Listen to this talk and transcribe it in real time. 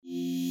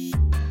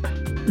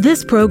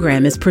This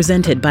program is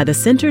presented by the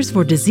Centers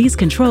for Disease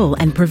Control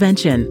and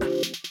Prevention.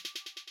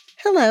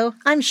 Hello,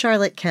 I'm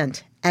Charlotte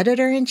Kent,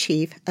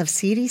 Editor-in-Chief of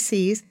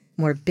CDC's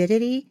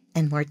Morbidity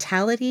and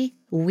Mortality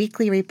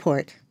Weekly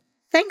Report.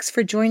 Thanks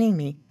for joining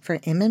me for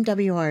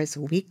MMWR's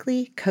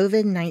weekly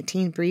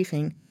COVID-19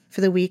 briefing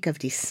for the week of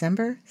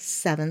December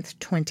 7th,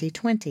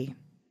 2020.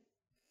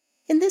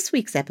 In this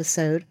week's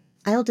episode,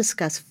 I'll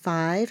discuss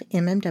 5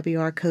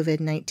 MMWR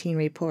COVID-19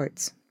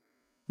 reports.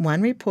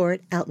 One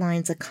report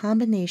outlines a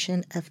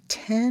combination of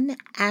 10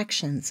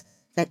 actions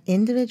that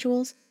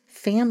individuals,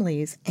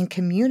 families, and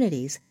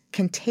communities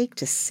can take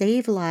to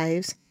save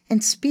lives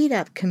and speed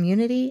up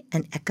community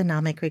and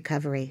economic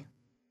recovery.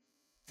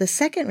 The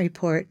second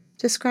report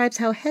describes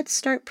how Head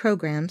Start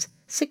programs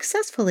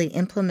successfully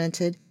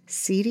implemented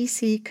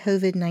CDC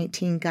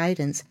COVID-19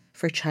 guidance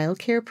for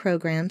childcare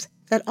programs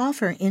that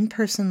offer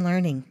in-person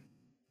learning.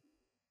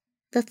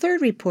 The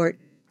third report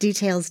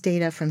details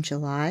data from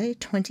July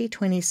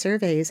 2020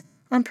 surveys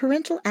on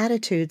parental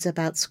attitudes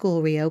about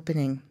school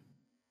reopening.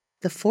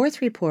 The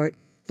fourth report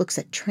looks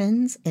at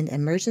trends in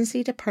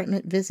emergency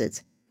department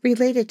visits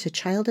related to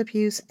child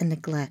abuse and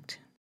neglect.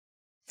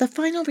 The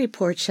final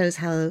report shows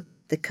how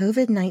the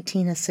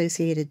COVID-19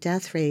 associated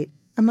death rate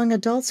among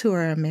adults who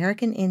are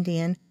American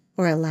Indian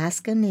or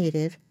Alaska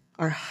Native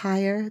are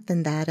higher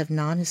than that of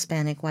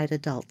non-Hispanic white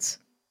adults.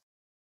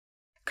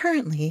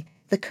 Currently,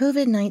 the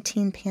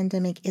COVID-19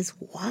 pandemic is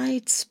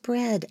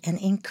widespread and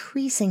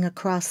increasing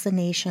across the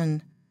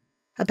nation.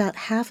 About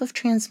half of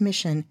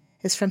transmission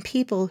is from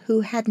people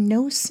who had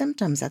no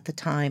symptoms at the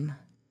time.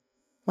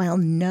 While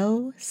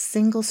no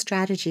single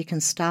strategy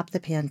can stop the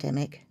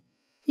pandemic,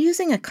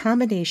 using a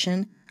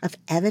combination of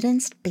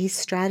evidence-based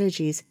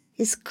strategies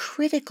is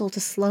critical to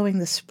slowing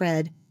the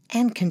spread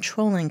and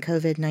controlling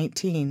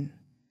COVID-19.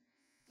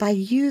 By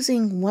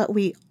using what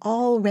we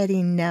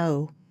already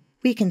know,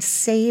 we can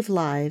save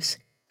lives,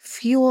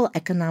 fuel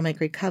economic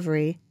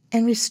recovery,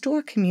 and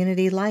restore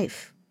community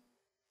life.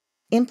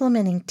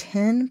 Implementing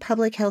 10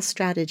 public health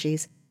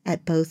strategies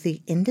at both the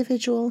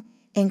individual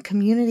and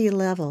community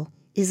level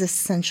is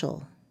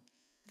essential.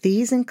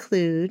 These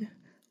include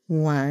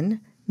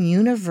 1.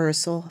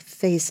 Universal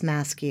face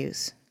mask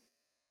use.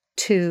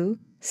 2.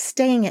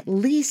 Staying at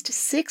least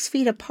 6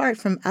 feet apart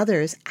from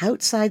others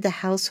outside the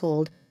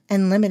household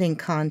and limiting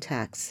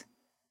contacts.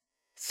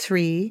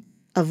 3.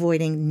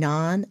 Avoiding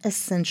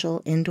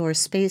non-essential indoor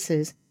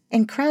spaces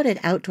and crowded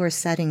outdoor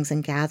settings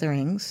and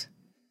gatherings.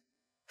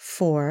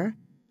 4.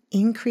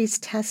 Increase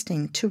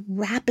testing to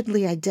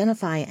rapidly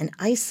identify and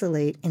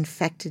isolate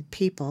infected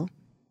people.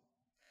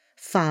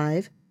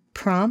 5.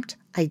 Prompt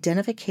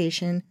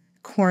identification,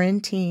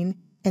 quarantine,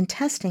 and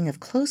testing of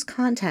close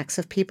contacts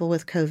of people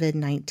with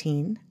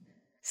COVID-19.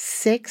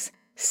 6.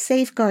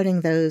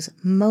 Safeguarding those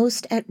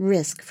most at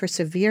risk for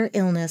severe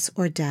illness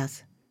or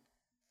death.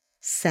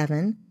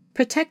 7.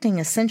 Protecting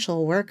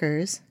essential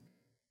workers.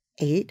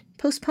 8.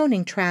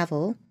 Postponing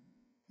travel.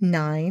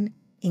 9.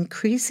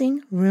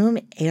 Increasing room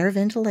air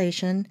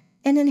ventilation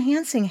and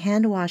enhancing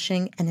hand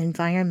washing and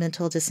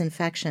environmental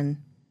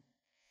disinfection.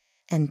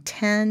 And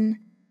 10.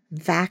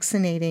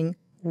 Vaccinating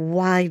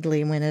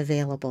widely when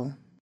available.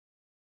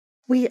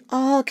 We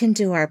all can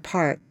do our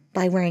part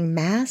by wearing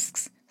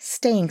masks,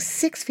 staying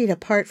 6 feet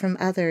apart from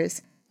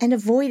others, and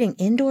avoiding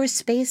indoor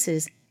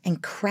spaces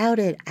and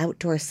crowded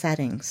outdoor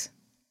settings.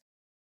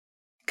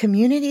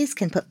 Communities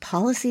can put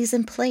policies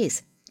in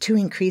place to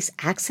increase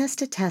access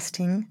to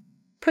testing,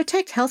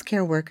 protect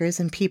healthcare workers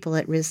and people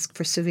at risk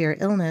for severe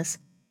illness,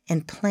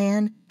 and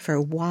plan for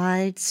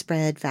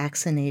widespread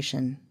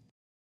vaccination.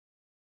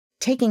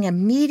 Taking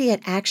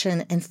immediate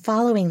action and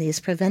following these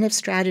preventive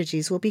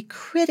strategies will be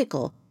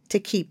critical to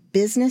keep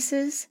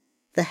businesses,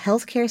 the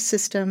healthcare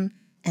system,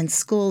 and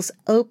schools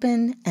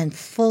open and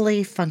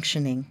fully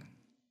functioning.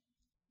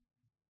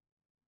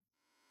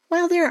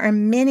 While there are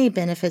many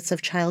benefits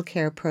of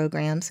childcare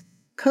programs,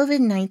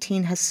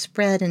 COVID-19 has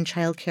spread in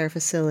childcare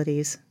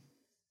facilities.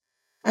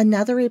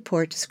 Another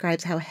report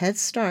describes how Head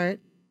Start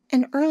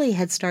and early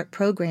Head Start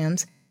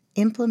programs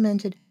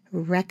implemented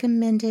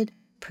recommended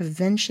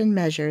prevention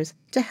measures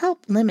to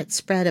help limit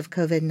spread of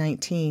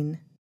COVID-19.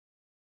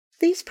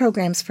 These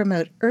programs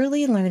promote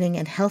early learning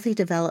and healthy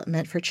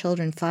development for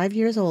children 5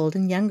 years old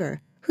and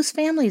younger whose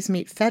families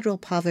meet federal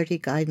poverty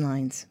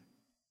guidelines.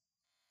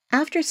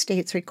 After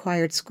states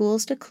required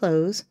schools to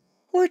close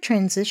or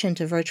transition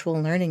to virtual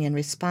learning in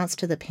response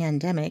to the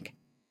pandemic,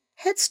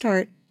 Head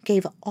Start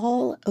gave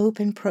all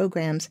open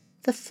programs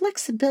the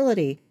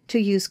flexibility to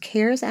use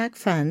CARES Act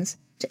funds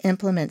to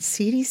implement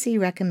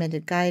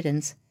CDC-recommended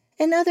guidance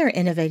and other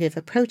innovative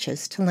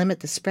approaches to limit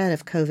the spread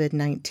of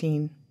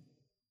COVID-19.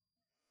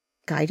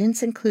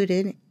 Guidance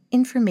included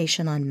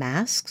information on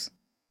masks,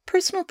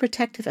 personal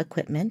protective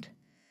equipment,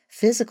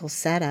 physical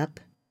setup,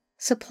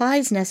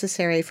 supplies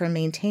necessary for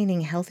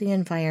maintaining healthy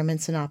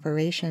environments and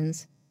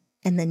operations,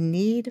 and the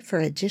need for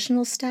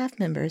additional staff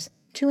members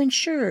to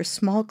ensure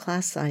small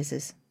class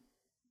sizes.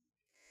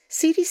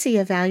 CDC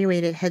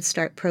evaluated Head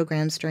Start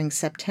programs during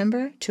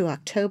September to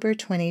October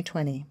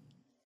 2020.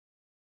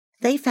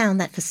 They found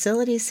that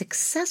facilities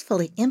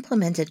successfully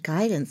implemented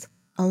guidance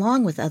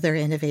along with other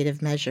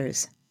innovative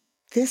measures.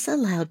 This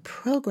allowed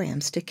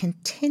programs to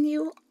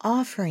continue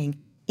offering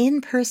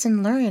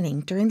in-person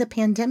learning during the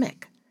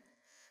pandemic.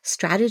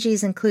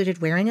 Strategies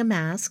included wearing a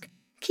mask,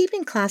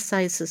 keeping class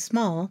sizes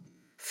small,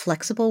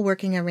 flexible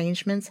working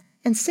arrangements,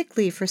 and sick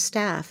leave for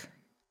staff.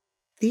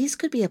 These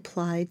could be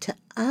applied to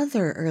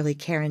other early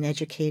care and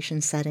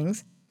education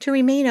settings to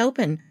remain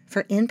open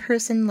for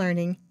in-person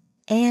learning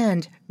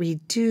and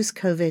reduce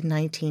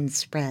COVID-19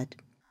 spread.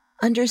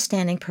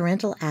 Understanding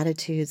parental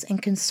attitudes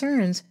and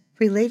concerns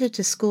related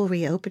to school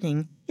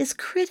reopening is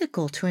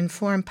critical to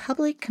inform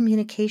public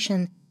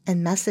communication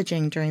and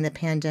messaging during the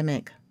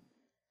pandemic.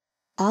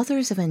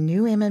 Authors of a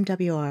new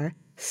MMWR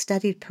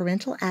studied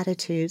parental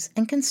attitudes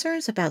and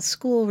concerns about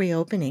school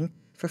reopening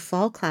for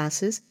fall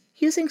classes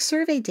using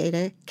survey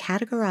data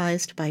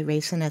categorized by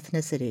race and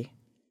ethnicity.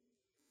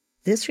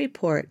 This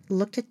report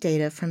looked at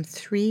data from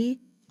 3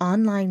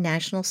 online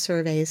national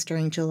surveys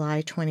during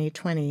July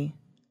 2020.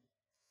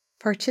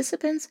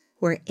 Participants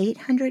were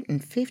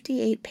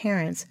 858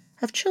 parents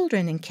of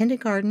children in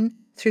kindergarten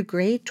through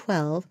grade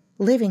 12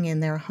 living in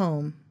their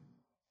home.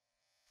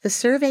 The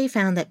survey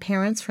found that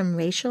parents from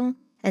racial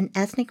and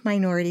ethnic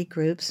minority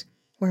groups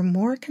were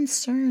more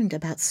concerned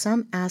about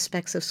some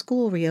aspects of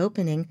school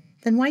reopening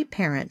than white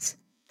parents,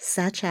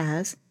 such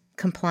as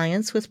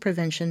compliance with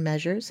prevention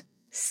measures,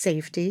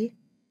 safety,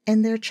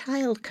 and their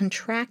child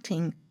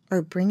contracting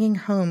or bringing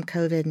home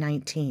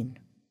COVID-19.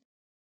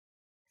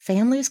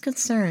 Families'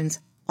 concerns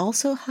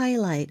also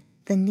highlight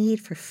the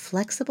need for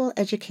flexible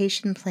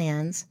education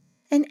plans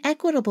and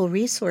equitable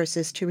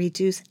resources to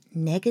reduce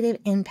negative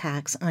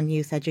impacts on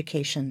youth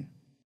education.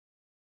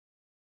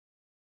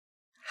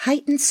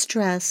 Heightened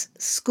stress,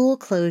 school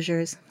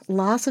closures,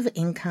 loss of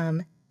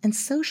income, and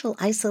social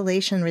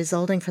isolation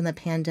resulting from the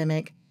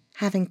pandemic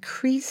have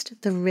increased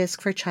the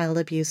risk for child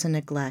abuse and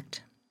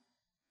neglect.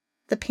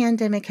 The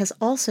pandemic has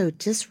also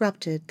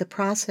disrupted the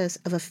process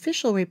of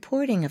official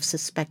reporting of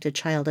suspected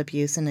child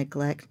abuse and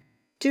neglect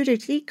due to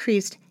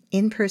decreased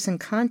in-person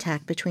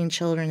contact between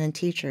children and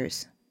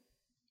teachers.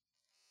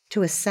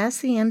 To assess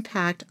the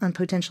impact on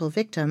potential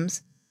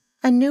victims,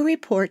 a new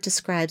report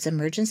describes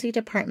emergency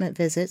department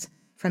visits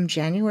from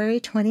January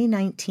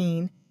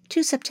 2019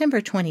 to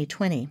September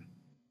 2020.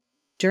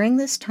 During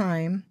this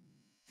time,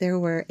 there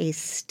were a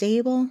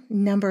stable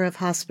number of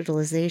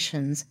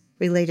hospitalizations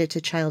related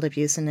to child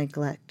abuse and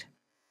neglect,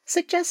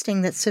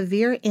 suggesting that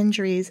severe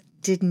injuries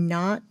did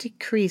not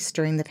decrease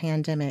during the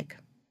pandemic.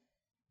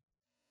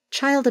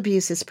 Child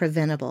abuse is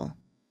preventable.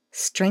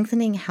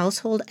 Strengthening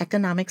household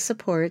economic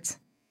supports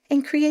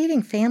and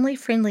creating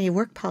family-friendly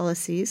work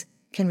policies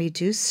can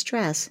reduce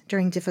stress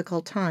during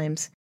difficult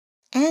times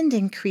and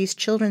increase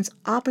children's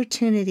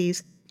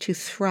opportunities to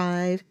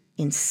thrive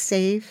in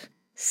safe,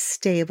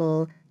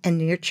 stable, and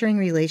nurturing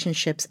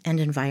relationships and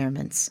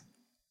environments.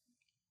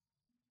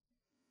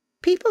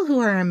 People who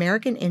are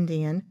American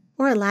Indian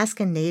or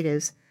Alaskan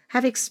Natives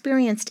have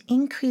experienced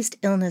increased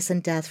illness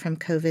and death from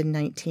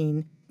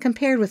COVID-19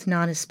 compared with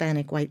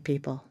non-Hispanic white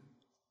people.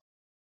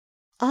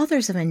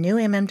 Authors of a new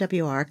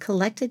MMWR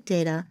collected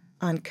data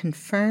on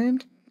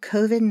confirmed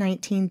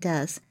COVID-19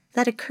 deaths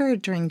that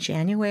occurred during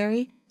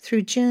January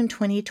through June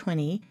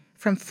 2020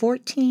 from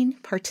 14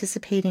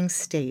 participating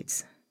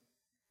states.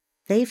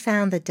 They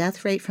found the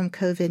death rate from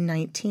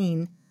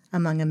COVID-19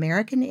 among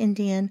American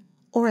Indian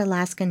or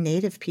Alaskan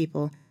Native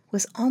people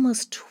was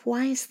almost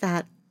twice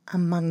that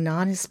among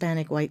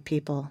non-Hispanic white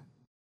people.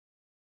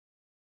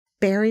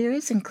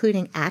 Barriers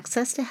including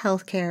access to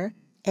healthcare,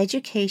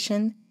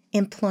 education,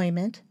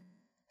 employment,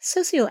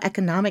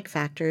 socioeconomic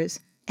factors,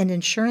 and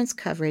insurance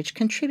coverage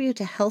contribute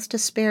to health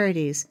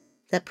disparities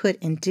that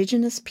put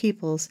Indigenous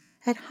peoples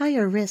at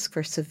higher risk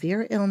for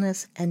severe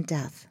illness and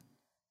death.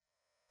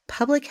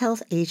 Public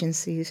health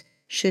agencies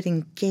should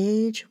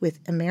engage with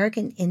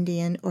American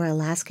Indian or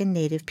Alaskan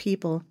Native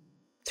people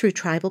through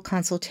tribal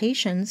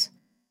consultations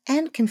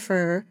and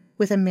confer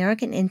with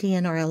American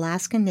Indian or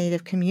Alaskan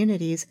Native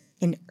communities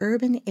in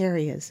urban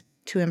areas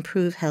to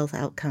improve health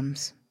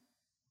outcomes.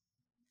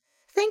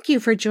 Thank you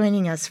for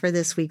joining us for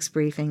this week's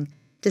briefing.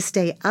 To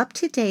stay up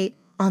to date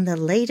on the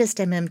latest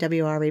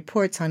MMWR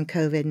reports on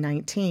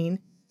COVID-19,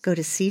 go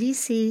to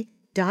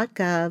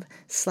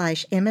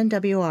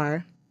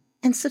cdc.gov/MMWR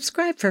and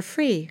subscribe for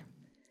free.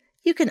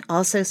 You can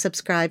also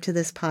subscribe to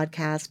this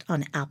podcast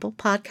on Apple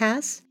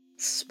Podcasts,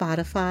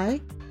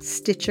 Spotify,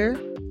 Stitcher,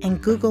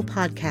 and Google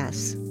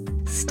Podcasts.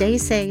 Stay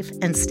safe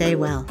and stay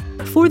well.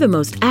 For the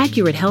most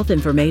accurate health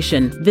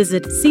information,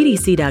 visit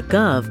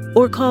cdc.gov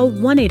or call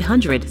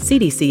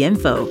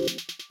 1-800-CDC-INFO.